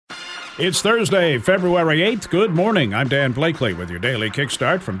It's Thursday, February 8th. Good morning. I'm Dan Blakely with your daily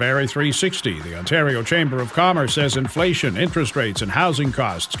kickstart from Barrie 360. The Ontario Chamber of Commerce says inflation, interest rates, and housing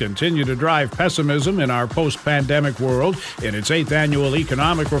costs continue to drive pessimism in our post-pandemic world. In its 8th annual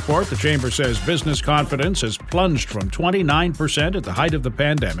economic report, the Chamber says business confidence has plunged from 29% at the height of the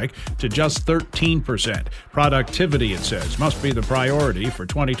pandemic to just 13%. Productivity, it says, must be the priority for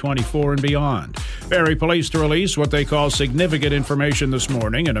 2024 and beyond. Barrie Police to release what they call significant information this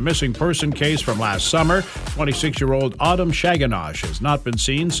morning in a missing person case from last summer. 26-year-old Autumn Shaganosh has not been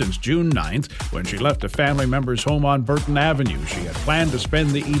seen since June 9th when she left a family member's home on Burton Avenue. She had planned to spend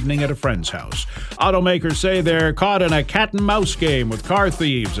the evening at a friend's house. Automakers say they're caught in a cat-and-mouse game with car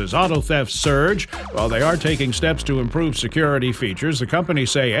thieves as auto thefts surge. While they are taking steps to improve security features, the companies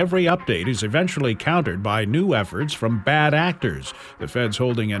say every update is eventually countered by new efforts from bad actors. The Fed's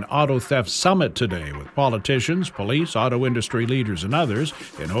holding an auto theft summit today with politicians, police, auto industry leaders, and others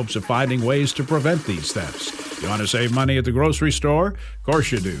in hopes of finding ways to prevent these thefts. You want to save money at the grocery store? Of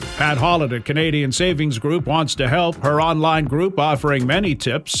course you do. Pat Hollett at Canadian Savings Group wants to help. Her online group offering many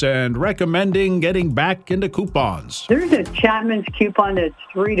tips and recommending getting back into coupons. There's a Chapman's coupon that's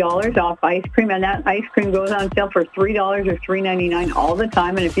 $3 off ice cream, and that ice cream goes on sale for $3 or $3.99 all the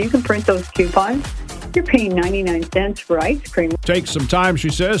time. And if you can print those coupons, you're paying 99 cents for ice cream. Takes some time, she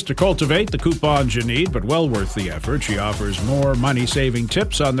says, to cultivate the coupons you need, but well worth the effort. She offers more money-saving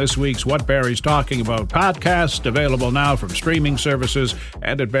tips on this week's What Barrie's Talking About podcast, available now from streaming services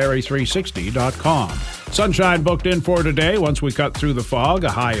and at Barrie360.com. Sunshine booked in for today. Once we cut through the fog,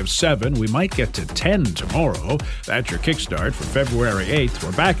 a high of 7. We might get to 10 tomorrow. That's your kickstart for February 8th.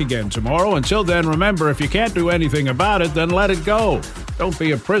 We're back again tomorrow. Until then, remember, if you can't do anything about it, then let it go. Don't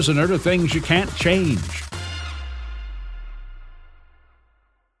be a prisoner to things you can't change.